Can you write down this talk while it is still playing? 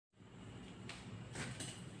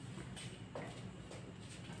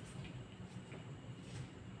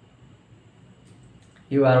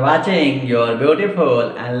You are watching your beautiful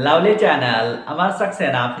and lovely channel AMAR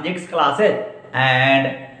SAXENA Physics Classes,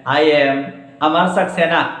 and I am AMAR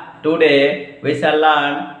SAXENA. Today we shall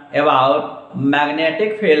learn about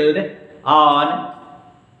magnetic field on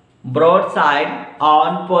broadside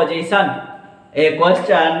on position. A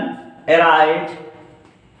question arises: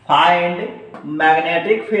 find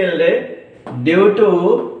magnetic field due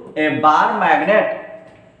to a bar magnet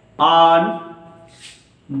on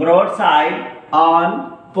broadside on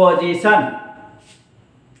position.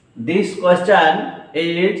 This question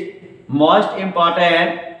is most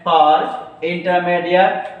important for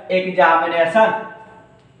intermediate examination.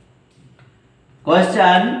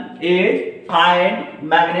 Question is: find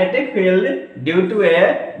magnetic field due to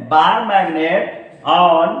a bar magnet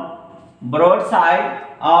on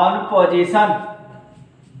broadside on position.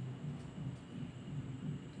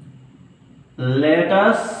 Let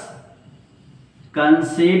us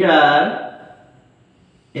consider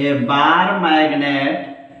a bar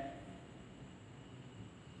magnet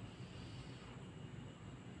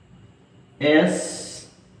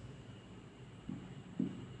SN.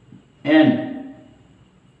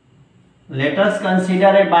 Let us consider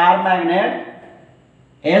a bar magnet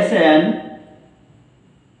SN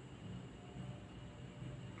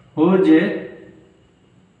whose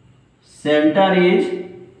center is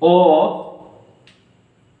O,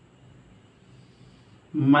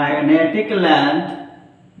 magnetic length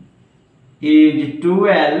is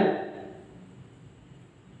 12,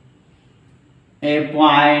 a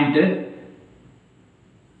point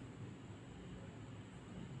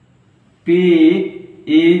P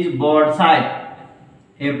is broadside.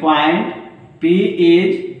 A point P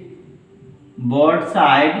is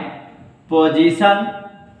broadside position.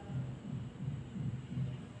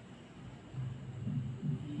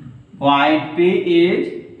 Point P is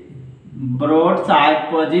broadside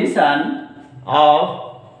position of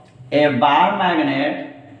a bar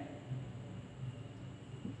magnet.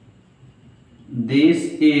 This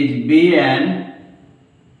is Bn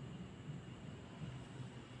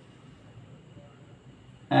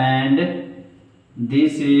and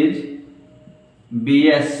this is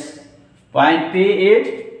Bs. Point P is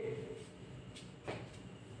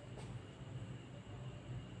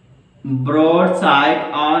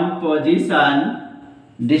broadside on position.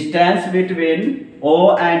 Distance between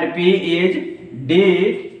O and P is D.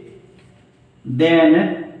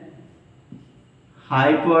 Then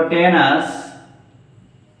hypotenuse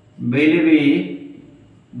will be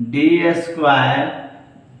D square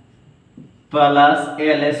plus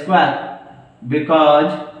L square,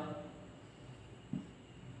 because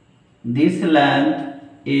this length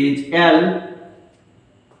is L.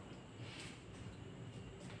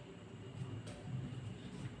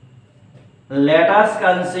 Let us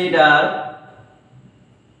consider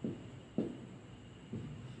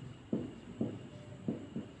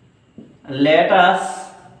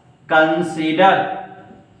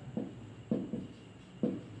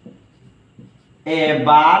a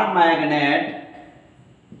bar magnet.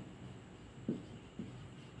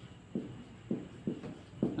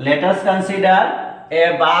 Let us consider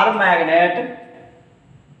a bar magnet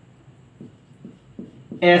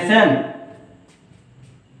SN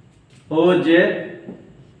whose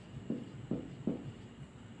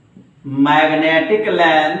magnetic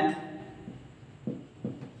length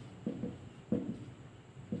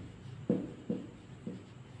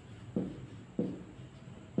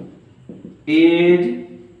is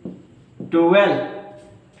 12.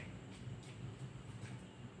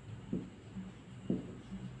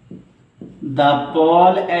 The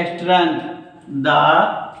pole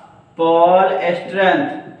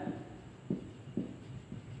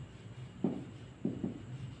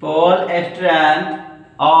strength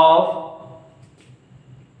of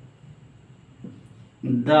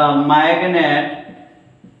the magnet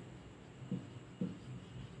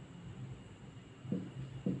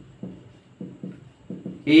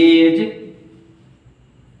is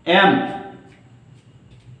M.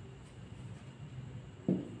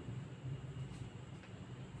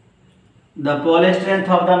 The pole strength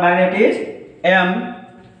of the magnet is M.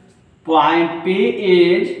 Point P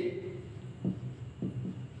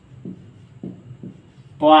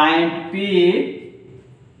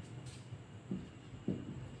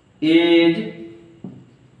is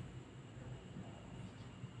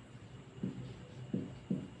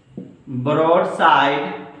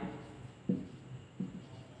broadside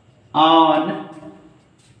on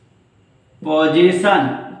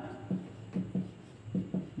position.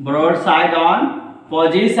 Broadside on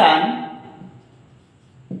position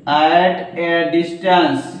at a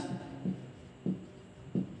distance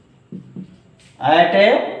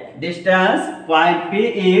distance point P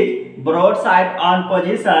is broadside on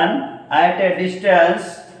position at a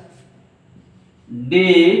distance D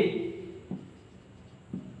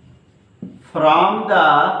from the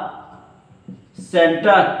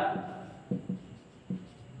center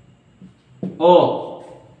O.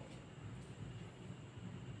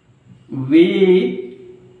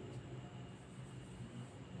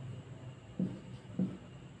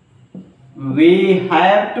 We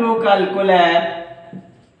have to calculate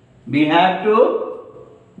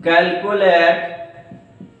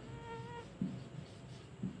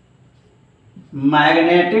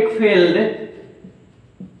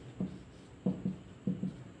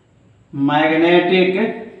magnetic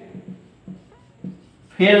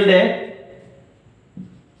field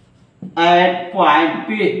at point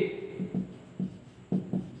P.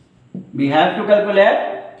 We have to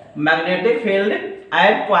calculate magnetic field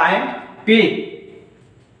at point P.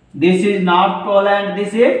 This is North Pole and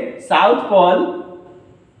this is South Pole.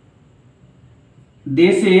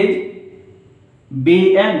 This is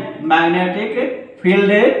BN, magnetic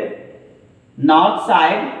field north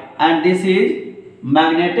side, and this is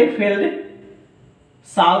magnetic field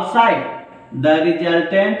south side. The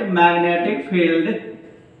resultant magnetic field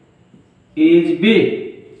is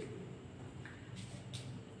B.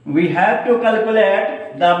 We have to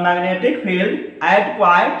calculate the magnetic field at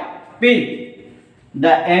point P.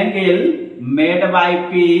 The angle made by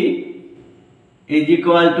P is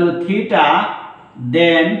equal to theta,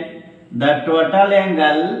 then the total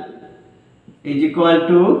angle is equal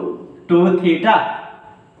to 2 theta.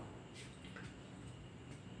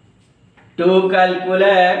 To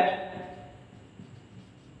calculate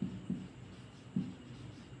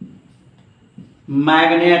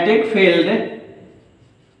magnetic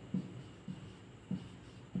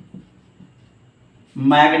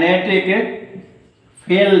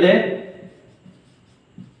field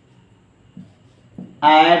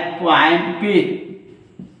at point P.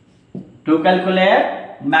 To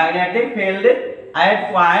calculate magnetic field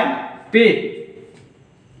at point P,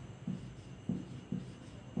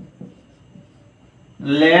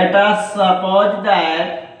 let us suppose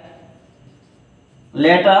that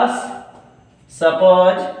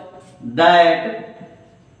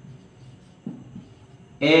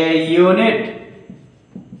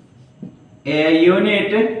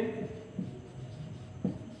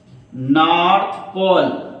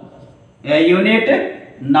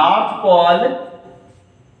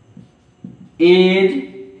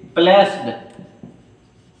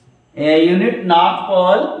a unit north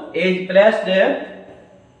pole is placed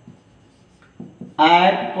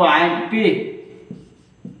at point P.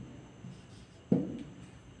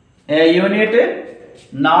 A unit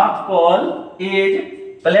north pole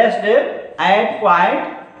is placed at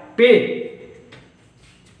point P.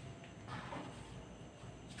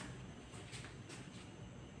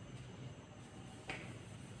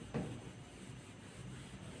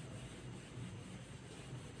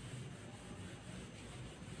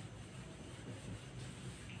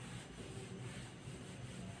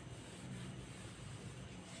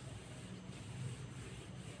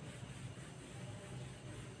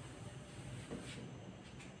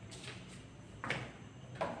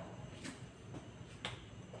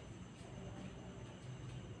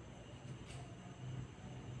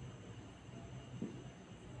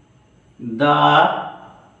 The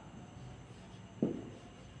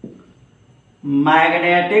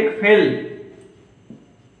magnetic field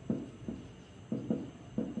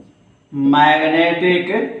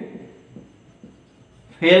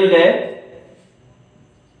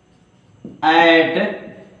at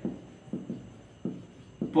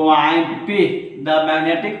point P. The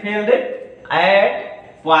magnetic field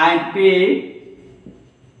at point P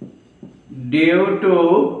due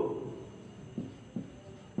to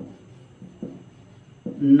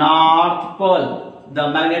North Pole. The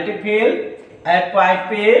magnetic field at point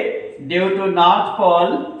P due to North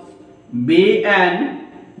Pole Bn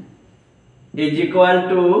is equal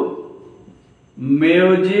to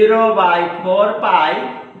mu0 by 4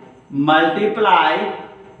 pi multiply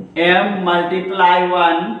m multiply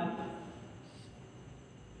 1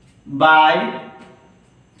 by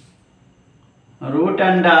root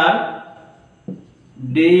under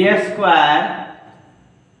d square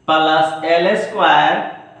plus l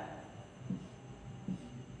square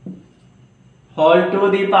whole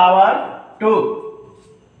to the power 2.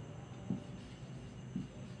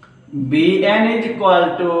 Bn is equal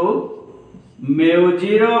to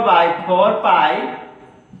mu0 by 4 pi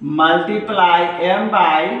multiply m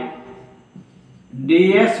by d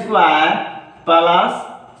square plus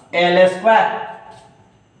l square.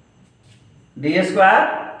 D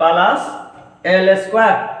square plus l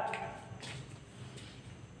square.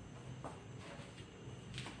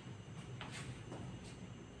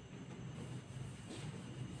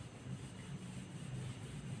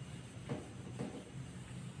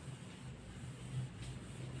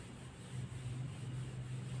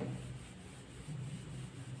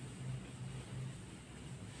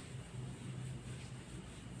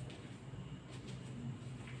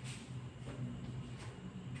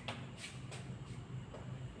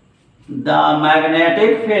 The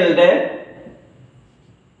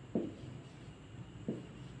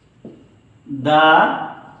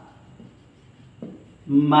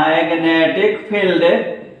magnetic field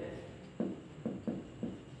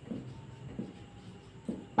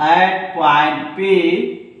at point P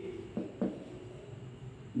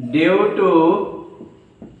due to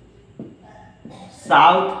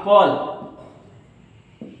south pole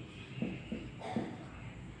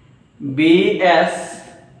Bs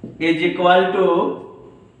is equal to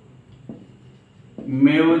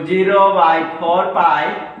mu0 by 4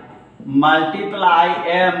 pi multiply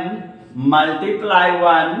m multiply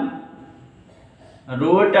 1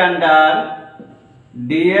 root under d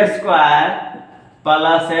square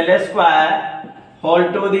plus l square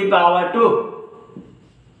whole to the power 2.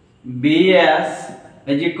 Bs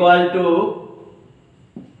is equal to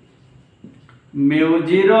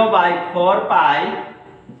mu0 by 4 pi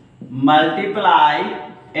multiply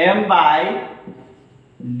m by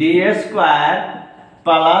d square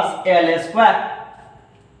plus l square.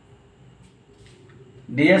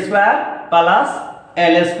 D square plus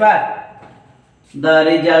L square. The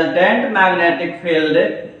resultant magnetic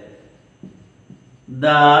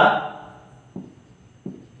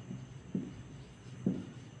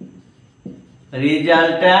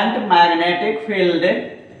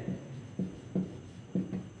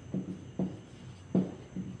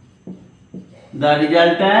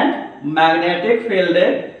field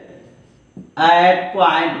at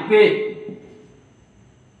point P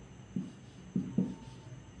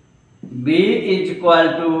B is equal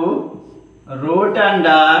to root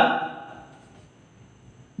under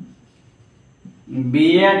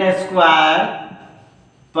Bn square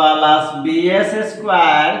plus Bs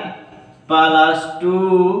square plus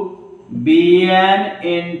 2Bn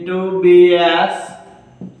into Bs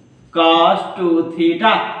cos 2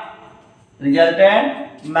 theta. Resultant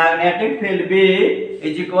magnetic field B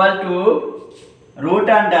is equal to root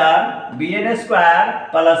under Bn square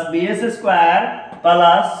plus Bs square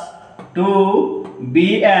plus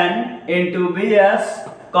 2Bn into Bs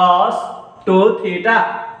cos 2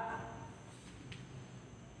 theta.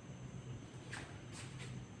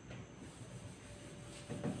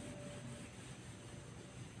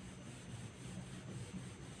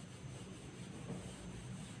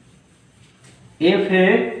 If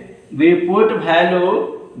we put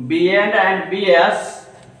value Bn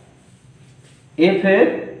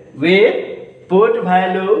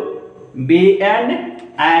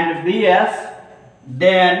and Bs,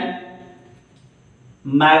 then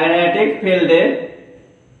magnetic field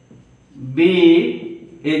B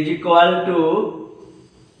is equal to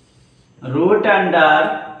root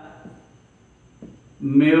under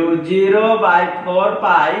mu0 by 4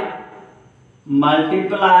 pi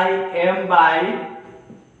multiply m by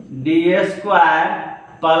d square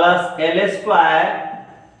plus l square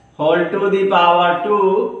whole to the power 2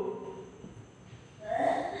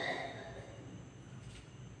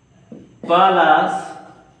 plus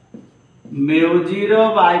mu0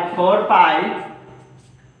 by 4 pi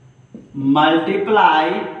multiply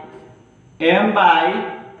m by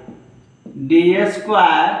d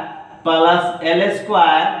square plus l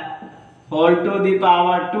square whole to the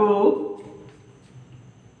power 2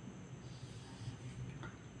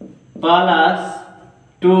 plus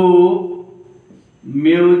 2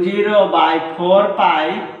 mu0 by 4 pi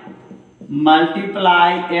multiply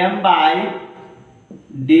m by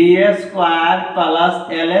d square plus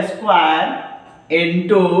l square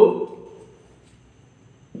into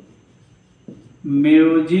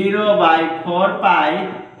mu0 by 4 pi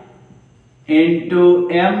into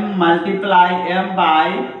m multiply m by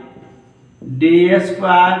d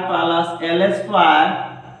square plus l square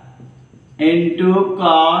into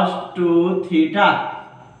cos 2 theta.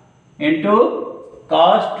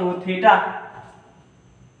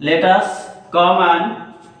 Let us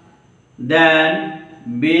common, then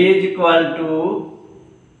B is equal to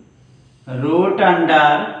root under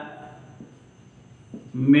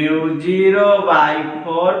mu0 by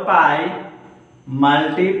 4 pi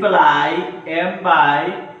multiply m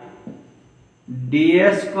by d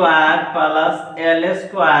square plus l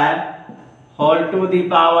square whole to the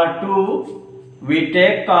power 2. We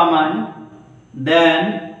take common,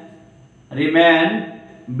 then remain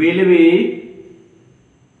will be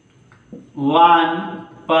 1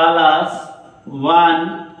 plus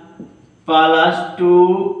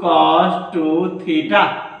 2 cos 2 theta.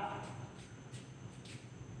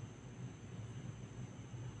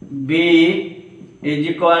 B is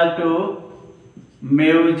equal to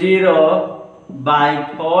mu0 by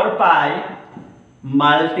 4 pi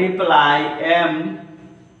multiply m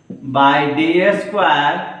by d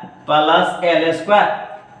square plus l square.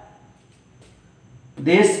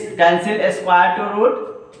 This cancel square to root.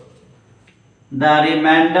 The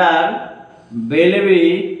remainder will be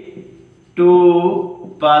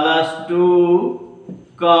 2 plus 2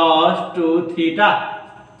 cos 2 theta.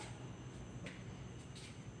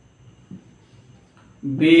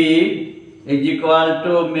 B is equal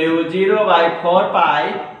to mu 0 by 4 pi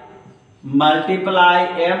multiply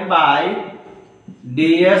m by d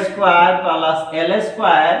square plus l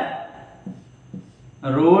square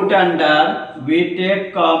root under we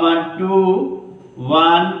take common 2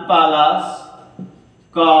 1 plus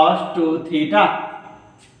cos 2 theta.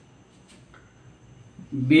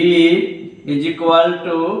 B is equal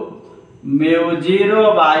to mu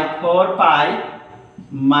 0 by 4 pi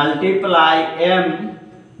multiply m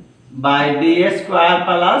by d square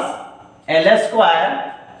plus l square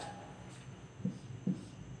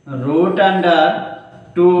root under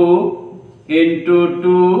 2 into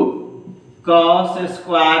 2 cos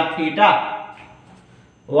square theta.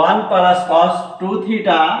 1 plus cos 2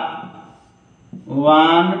 theta,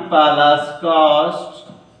 1 plus cos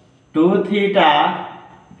 2 theta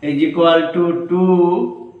is equal to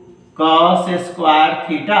 2 cos square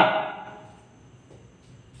theta.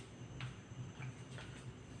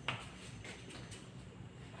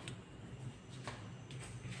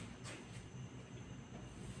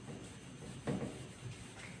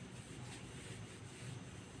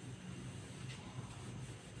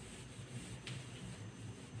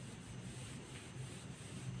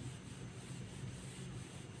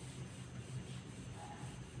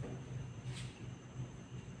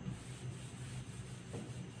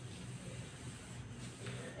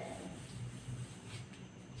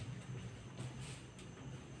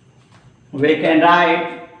 We can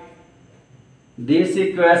write this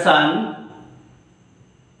equation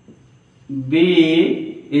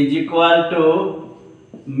B is equal to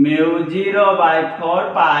mu 0 by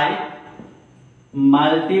 4 pi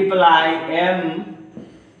multiply m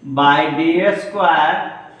by d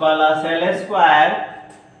square plus l square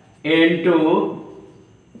into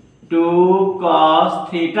 2 cos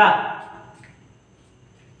theta.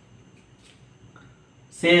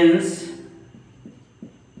 Since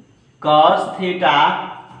cos theta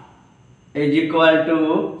is equal to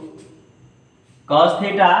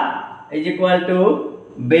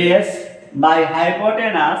base by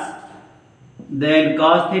hypotenuse, then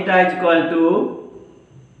cos theta is equal to,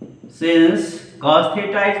 since cos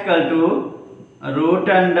theta is equal to root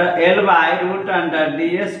under L by root under d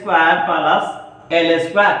square plus L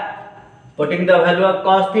square. Putting the value of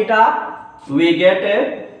cos theta, we get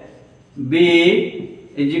B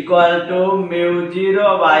is equal to mu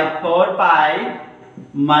 0 by 4 pi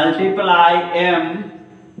multiply m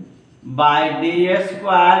by d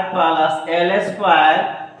square plus l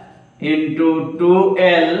square into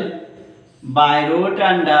 2l by root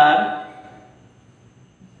under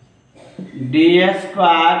d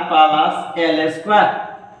square plus l square.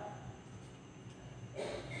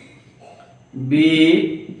 B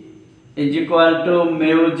is equal to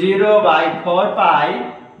mu 0 by 4 pi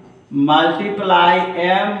multiply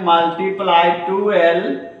m multiply 2l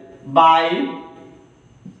by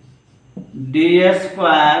d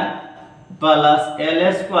square plus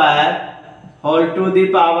l square whole to the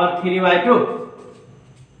power 3 by 2.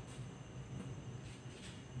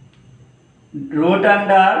 Root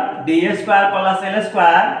under d square plus l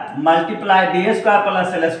square multiply d square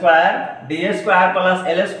plus l square, d square plus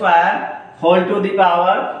l square whole to the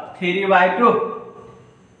power 3 by 2.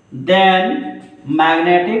 Then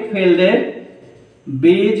magnetic field B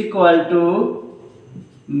is equal to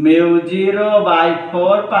mu 0 by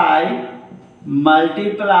 4 pi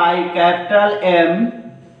multiply capital M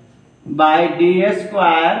by d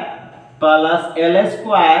square plus l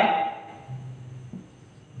square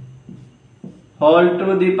whole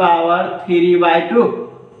to the power 3 by 2.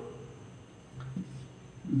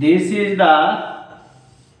 This is the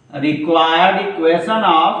required equation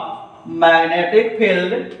of magnetic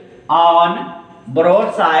field on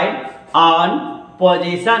broadside on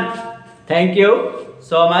position. Thank you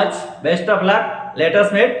so much. Best of luck. Let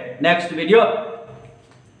us meet next video.